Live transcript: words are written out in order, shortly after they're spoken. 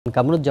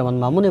কামরুজ্জামান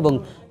মামুন এবং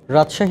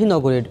রাজশাহী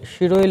নগরের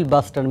Shiroil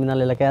bus terminal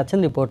এলাকায় আছেন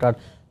রিপোর্টার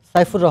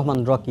সাইফুর রহমান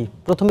রকি।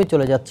 প্রথমে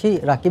চলে যাচ্ছি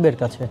রাকিবের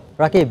কাছে।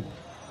 রাকিব,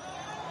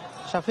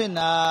 শাফিন,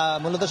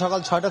 মূলত সকাল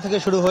 ৬টা থেকে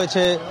শুরু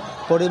হয়েছে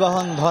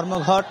পরিবহন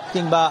ধর্মঘট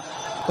কিংবা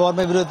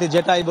কর্মবিরতি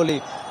যেটাই বলি।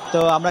 তো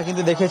আমরা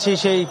কিন্তু দেখেছি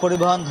সেই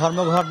পরিবহন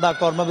ধর্মঘট বা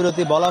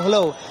কর্মবিরতি বলা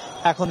হলেও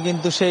এখন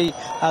কিন্তু সেই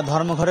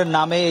ধর্মঘটের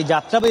নামে এই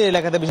যাত্রাবাড়ি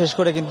এলাকাতে বিশেষ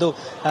করে কিন্তু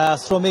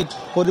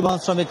পরিবহন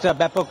শ্রমিকরা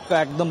ব্যাপক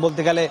একদম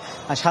বলতে গেলে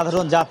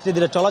সাধারণ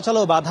যাত্রীদের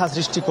চলাচলেও বাধা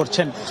সৃষ্টি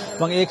করছেন।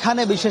 এবং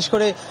এখানে বিশেষ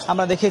করে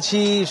আমরা দেখেছি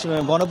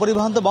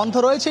গণপরিবহন তো বন্ধ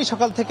রয়েছেই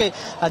সকাল থেকে,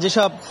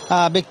 যেসব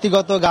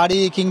ব্যক্তিগত গাড়ি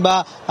কিংবা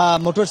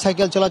মোটর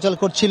সাইকেল চলাচল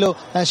করছিল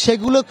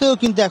সেগুলোকেও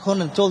কিন্তু এখন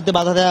চলতে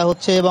বাধা দেওয়া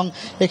হচ্ছে। এবং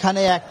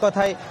এখানে এক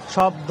কথায়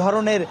সব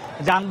ধরনের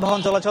যানবাহন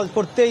চলাচল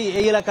করতেই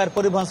এই এলাকার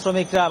পরিবহন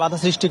শ্রমিকরা বাধা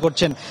সৃষ্টি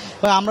করছেন।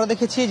 আমরা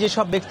দেখেছি যে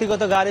সব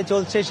ব্যক্তিগত গাড়ি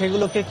চলছে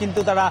সেগুলোকে কিন্তু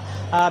তারা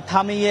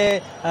থামিয়ে,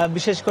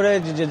 বিশেষ করে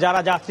যারা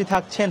যাত্রী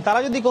থাকছেন তারা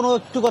যদি কোনো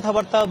একটু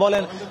কথাবার্তা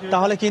বলেন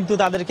তাহলে কিন্তু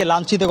তাদেরকে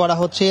লাঞ্ছিত করা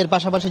হচ্ছে। এর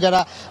পাশাপাশি যারা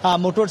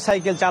মোটর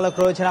সাইকেল চালক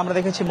রয়েছেন আমরা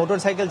দেখেছি মোটর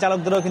সাইকেল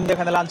চালকদেরও কিন্তু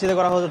এখানে লাঞ্ছিত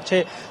করা হচ্ছে,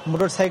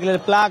 মোটর সাইকেলের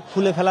প্লাগ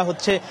খুলে ফেলা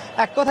হচ্ছে।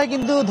 এক কথায়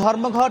কিন্তু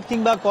ধর্মঘট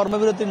কিংবা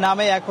কর্মবিরতির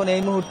নামে এখন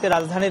এই মুহূর্তে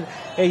রাজধানীর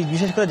এই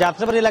বিশেষ করে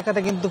যাত্রাবাড়ি এলাকাতে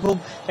কিন্তু খুব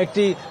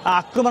একটি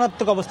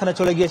আক্রমণাত্মক অবস্থানে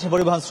চলে গিয়েছে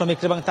পরিবহন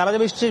শ্রমিকরা। এবং তারা যে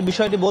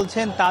বিষয়টি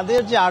বলছেন তাদের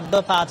যে ৮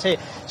 দফা আছে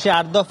সেই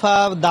 ৮ দফা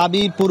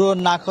দাবি পূরণ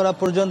না করা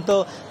পর্যন্ত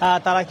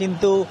তারা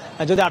কিন্তু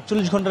যদি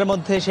 ৪৮ ঘন্টার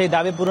মধ্যে সেই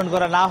দাবি পূরণ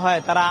করা না হয়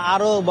তারা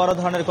আরো বড়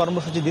ধরনের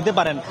কর্মসূচি দিতে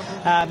পারেন।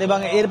 এবং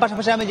এর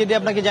পাশাপাশি আমি যেটি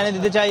আপনাকে জানিয়ে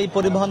দিতে চাই,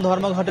 পরিবহন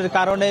ধর্মঘটের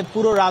কারণে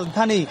পুরো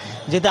রাজধানী,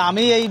 যেটা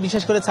আমি এই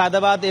বিশেষ করে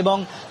সায়দাবাদ এবং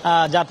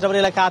যাত্রাবাড়ি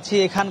এলাকা আছি,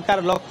 এখানকার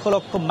লক্ষ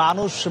লক্ষ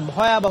মানুষ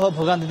ভয়াবহ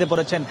ভোগান্তিতে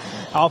পড়েছেন।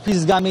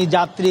 অফিসগামী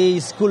যাত্রী,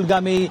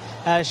 স্কুলগামী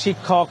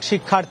শিক্ষক,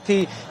 শিক্ষার্থী,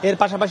 এর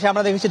পাশাপাশি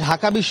আমরা দেখেছি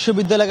ঢাকা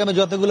বিশ্ববিদ্যালয়গামী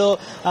যতগুলো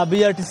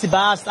বিআরটিসি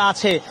বাস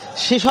আছে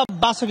সেসব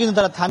বাসও কিন্তু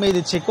তারা থামিয়ে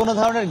দিচ্ছে। কোনো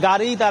ধরনের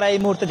গাড়ি তারা এই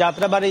মুহূর্তে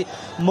যাত্রাবাড়ি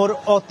মোড়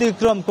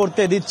অতিক্রম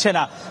করতে দিচ্ছে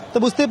না। তো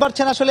বুঝতেই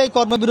পারছেন আসলে এই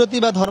কর্মবিরতি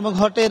বা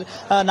ধর্মঘটের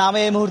নামে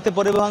এই মুহূর্তে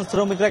পরিবহন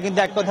শ্রমিকরা কিন্তু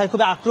এক কথায়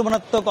খুব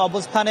আক্রমণাত্মক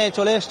অবস্থানে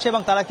চলে এসছে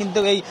এবং তারা কিন্তু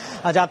এই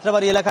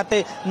যাত্রাবাড়ি এলাকাতে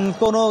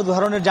কোনো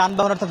ধরনের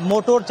যানবাহন অর্থাৎ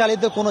মোটর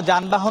চালিত কোনো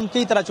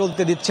যানবাহনকেই তারা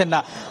চলতে দিচ্ছেন না।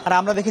 আর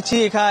আমরা দেখেছি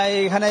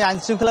এখানে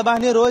আইনশৃঙ্খলা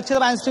বাহিনীও রয়েছে,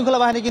 আইনশৃঙ্খলা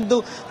বাহিনী কিন্তু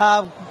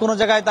কোনো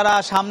জায়গায় তারা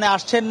সামনে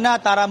আসছেন না,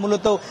 তারা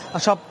মূলত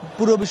সব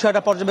পুরো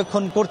বিষয়টা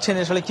পর্যবেক্ষণ করছেন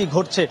আসলে কি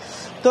ঘটছে।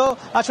 তো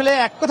আসলে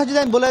এক কথা যদি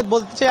আমি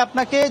বলতে চাই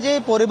আপনাকে যে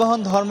পরিবহন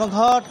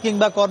ধর্মঘট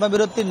কিংবা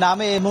কর্মবিরতির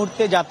নামে এই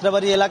মুহূর্তে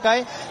যাত্রাবাড়ি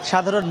এলাকায়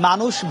সাধারণ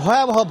মানুষ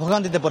ভয়াবহ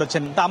ভোগান্তিতে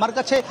পড়েছেন। তো আমার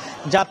কাছে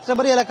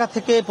যাত্রাবাড়ি এলাকা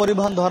থেকে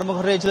পরিবহন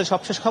ধর্মঘটের এই ছিল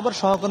সবশেষ খবর।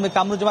 সহকর্মী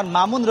কামরুজ্জামান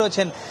মামুন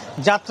রয়েছেন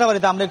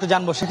যাত্রাবাড়িতে, আমরা একটু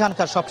জানবো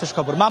সেখানকার সবশেষ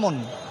খবর। মামুন।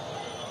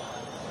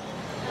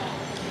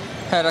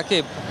 হ্যাঁ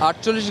রাকিব,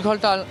 ৪৮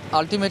 ঘন্টা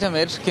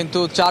আলটিমেটামের কিন্তু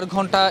 ৪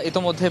 ঘন্টা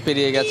ইতোমধ্যে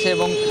পেরিয়ে গেছে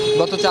এবং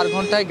গত ৪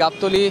 ঘন্টায়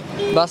গাবতলী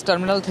বাস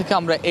টার্মিনাল থেকে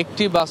আমরা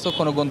একটি বাসও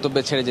কোনো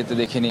গন্তব্যে ছেড়ে যেতে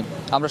দেখিনি।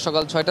 আমরা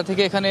সকাল ৬টা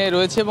থেকে এখানে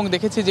রয়েছে এবং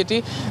দেখেছি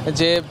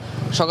যে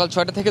সকাল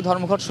 ৬টা থেকে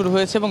ধর্মঘট শুরু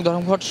হয়েছে এবং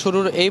ধর্মঘট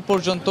শুরুর এই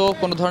পর্যন্ত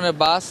কোনো ধরনের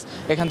বাস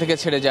এখান থেকে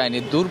ছেড়ে যায়নি।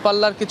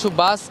 দূরপাল্লার কিছু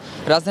বাস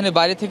রাজধানীর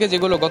বাইরে থেকে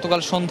যেগুলো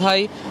গতকাল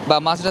সন্ধ্যায় বা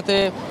মাঝরাতে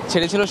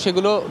ছেড়েছিল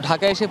সেগুলো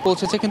ঢাকায় এসে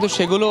পৌঁছেছে, কিন্তু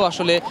সেগুলো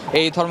আসলে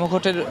এই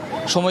ধর্মঘটের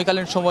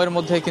সময়কালীন সময়ের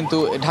মধ্যে কিন্তু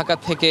ঢাকা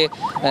থেকে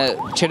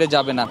ছেড়ে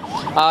যাবে না।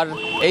 আর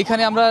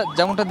এইখানে আমরা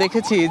যেমনটা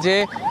দেখেছি যে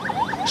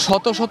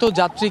শত শত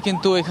যাত্রী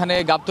কিন্তু এখানে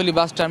গাবতলী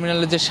বাস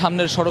টার্মিনালের যে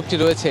সামনের সড়কটি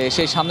রয়েছে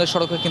সেই সামনের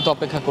সড়কে কিন্তু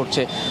অপেক্ষা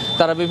করছে।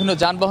 তারা বিভিন্ন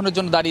যানবাহনের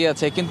জন্য দাঁড়িয়ে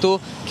আছে, কিন্তু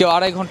কেউ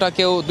 ২.৫ ঘন্টা,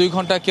 কেউ ২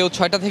 ঘন্টা, কেউ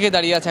 ৬টা থেকে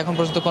দাঁড়িয়ে আছে, এখন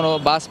পর্যন্ত কোনো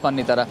বাস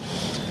পাননি তারা।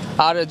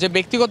 আর যে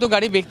ব্যক্তিগত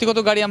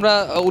গাড়ি আমরা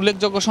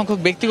উল্লেখযোগ্য সংখ্যক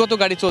ব্যক্তিগত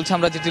গাড়ি চলছে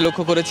আমরা যেটি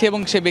লক্ষ্য করেছি এবং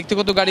সেই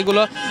ব্যক্তিগত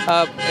গাড়িগুলো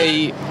এই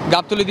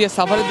গাবতলী দিয়ে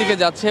সাভারের দিকে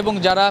যাচ্ছে এবং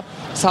যারা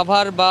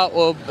সাভার বা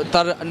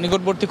তার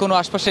নিকটবর্তী কোনো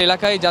আশপাশের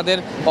এলাকায় যাদের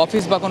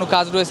অফিস বা কোনো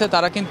কাজ রয়েছে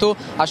তারা কিন্তু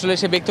আসলে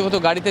সেই ব্যক্তিগত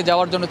গাড়িতে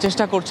যাওয়ার জন্য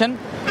চেষ্টা করছেন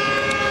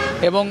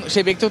এবং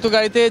সেই ব্যক্তিগত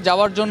গাড়িতে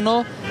যাওয়ার জন্য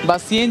বা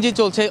সিএনজি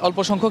চলছে অল্প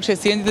সংখ্যক, সেই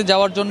সিএনজিতে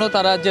যাওয়ার জন্য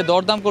তারা যে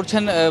দরদাম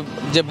করছেন,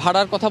 যে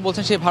ভাড়ার কথা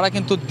বলছেন সেই ভাড়া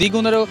কিন্তু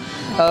দ্বিগুণেরও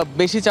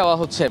বেশি চাওয়া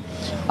হচ্ছে।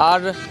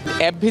 আর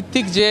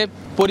অ্যাপভিত্তিক যে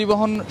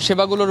পরিবহন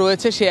সেবাগুলো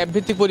রয়েছে সেই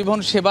অ্যাপভিত্তিক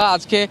পরিবহন সেবা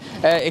আজকে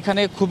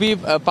এখানে খুবই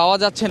পাওয়া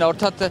যাচ্ছে না,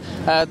 অর্থাৎ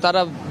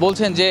তারা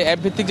বলছেন যে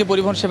অ্যাপভিত্তিক যে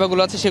পরিবহন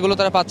সেবাগুলো আছে সেগুলো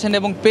তারা পাচ্ছেন না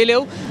এবং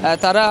পেলেও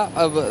তারা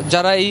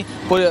যারা এই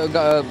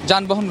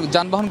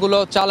যানবাহনগুলো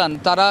চালান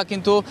তারা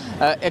কিন্তু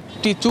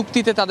একটি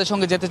চুক্তিতে তাদের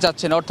সঙ্গে যেতে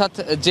চাচ্ছেন, অর্থাৎ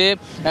যে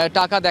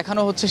টাকা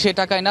দেখানো হচ্ছে সে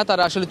টাকায় না,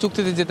 তারা আসলে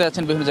চুক্তিতে যেতে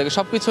যাচ্ছেন বিভিন্ন জায়গায়।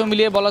 সব কিছু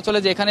মিলিয়ে বলা চলে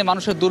যে এখানে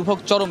মানুষের দুর্ভোগ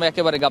চরম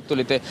একেবারে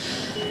গাবতলী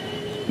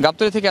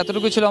থেকে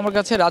এতটুকু ছিল আমার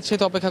কাছে।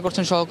 রাজশাহীতে অপেক্ষা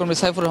করছেন সহকর্মী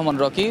সাইফুর রহমান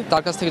রকি,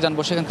 তার কাছ থেকে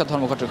জানবো সেখানকার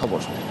ধর্মঘটের খবর।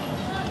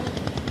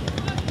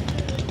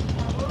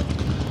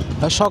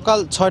 সকাল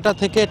 ৬টা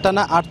থেকে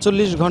টানা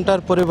 ৪৮ ঘন্টার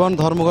পরিবহন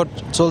ধর্মঘট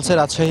চলছে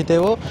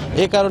রাজশাহীতেও।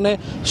 এ কারণে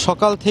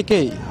সকাল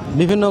থেকেই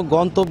বিভিন্ন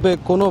গন্তব্যে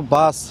কোনো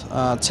বাস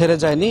ছেড়ে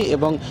যায়নি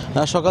এবং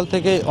সকাল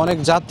থেকে অনেক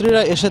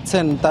যাত্রীরা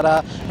এসেছেন, তারা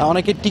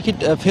অনেকে টিকিট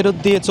ফেরত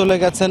দিয়ে চলে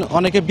গেছেন,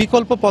 অনেকে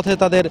বিকল্প পথে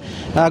তাদের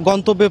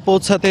গন্তব্যে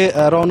পৌঁছাতে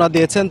রওনা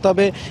দিয়েছেন।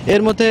 তবে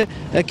এর মধ্যে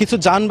কিছু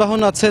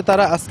যানবাহন আছে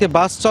তারা আজকে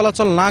বাস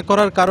চলাচল না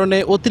করার কারণে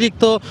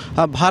অতিরিক্ত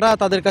ভাড়া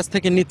তাদের কাছ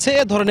থেকে নিচ্ছে,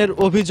 এ ধরনের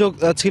অভিযোগ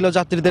ছিল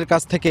যাত্রীদের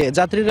কাছ থেকে।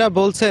 যাত্রীরা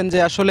বলছেন যে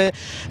আসলে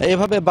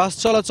এভাবে বাস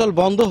চলাচল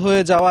বন্ধ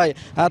হয়ে যাওয়ায়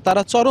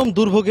তারা চরম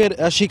দুর্ভোগের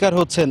শিকার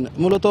হচ্ছেন।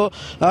 মূলত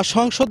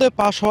সংসদে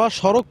পাশ হওয়া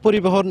সড়ক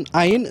পরিবহন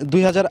আইন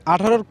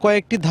 2018-র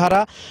কয়েকটি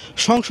ধারা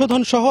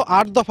সংশোধন সহ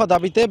 8 দফা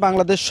দাবিতে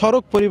বাংলাদেশ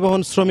সড়ক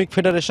পরিবহন শ্রমিক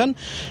ফেডারেশন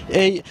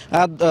এই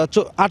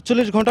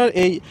 48 ঘন্টার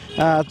এই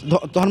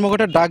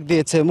ধর্মঘটের ডাক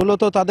দিয়েছে।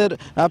 মূলত তাদের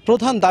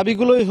প্রধান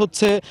দাবিগুলোই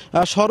হচ্ছে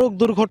সড়ক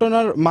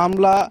দুর্ঘটনার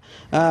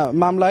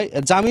মামলায়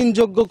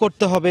জামিনযোগ্য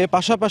করতে হবে,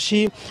 পাশাপাশি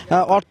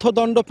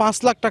অর্থদণ্ড 5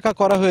 লাখ টাকা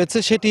করা হয়েছে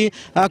সেটি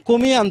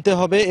কমিয়ে আনতে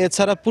হবে।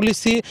 এছাড়া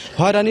পুলিশি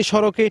হয়রানি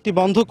সড়কে এটি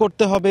বন্ধ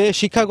করতে হবে,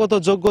 শিক্ষাগত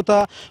যোগ্যতা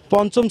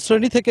 5ম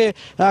শ্রেণী থেকে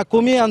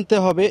কমিয়ে আনতে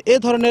হবে। এ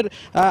ধরনের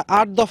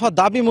 8 দফা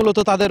দাবি মূলত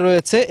তাদের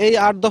রয়েছে। এই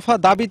 8 দফা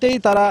দাবিতেই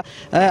তারা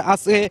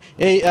আজকে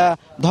এই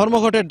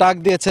ধর্মঘটের ডাক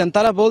দিয়েছেন।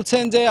 তারা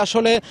বলছেন যে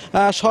আসলে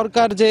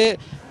সরকার যে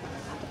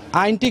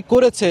আইনটি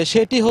করেছে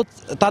সেটি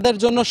তাদের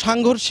জন্য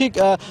সাংঘর্ষিক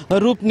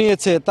রূপ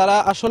নিয়েছে। তারা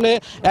আসলে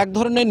এক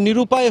ধরনের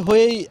নিরুপায়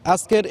হয়েই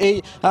আজকের এই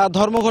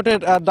ধর্মঘটের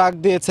ডাক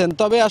দিয়েছেন।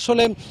 তবে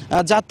আসলে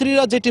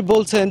যাত্রীরা যেটি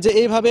বলছেন যে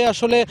এইভাবে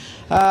আসলে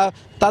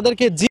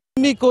তাদেরকে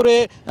জিম্মি করে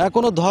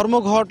কোনো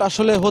ধর্মঘট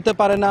আসলে হতে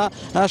পারে না,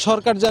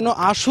 সরকার যেন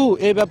আশু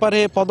এই ব্যাপারে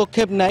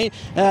পদক্ষেপ নেয়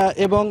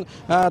এবং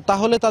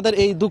তাহলে তাদের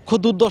এই দুঃখ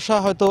দুর্দশা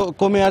হয়তো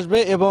কমে আসবে।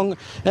 এবং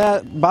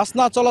বাস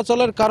না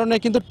চলাচলের কারণে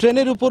কিন্তু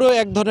ট্রেনের উপরেও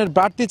এক ধরনের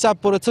বাড়তি চাপ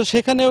পড়েছে,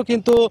 সেখানেও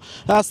কিন্তু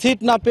সিট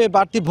না পেয়ে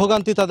বাড়তি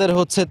ভোগান্তি তাদের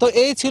হচ্ছে। তো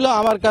এই ছিল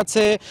আমার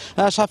কাছে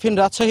শাফিন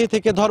রাজশাহী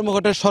থেকে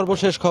ধর্মঘটের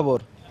সর্বশেষ খবর।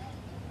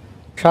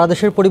 সারা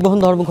দেশের পরিবহন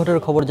ধর্মঘটের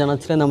খবর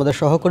জানাচ্ছিলেন আমাদের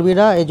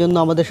সহকর্মীরা। এই জন্য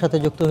আমাদের সাথে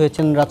যুক্ত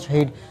হয়েছেন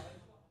রাজশাহীর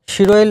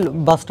শিরোইল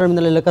বাস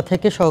টার্মিনাল এলাকা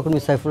থেকে সহকর্মী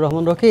সাইফুর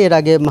রহমান রকি, এর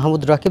আগে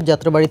মাহমুদ রাকিব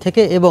যাত্রাবাড়ি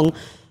থেকে এবং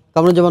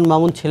কামরুজ্জামান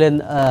মামুন ছিলেন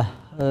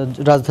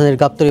রাজধানীর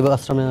গাবতলী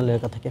বাস টার্মিনাল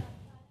এলাকা থেকে।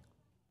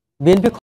 বিএনপি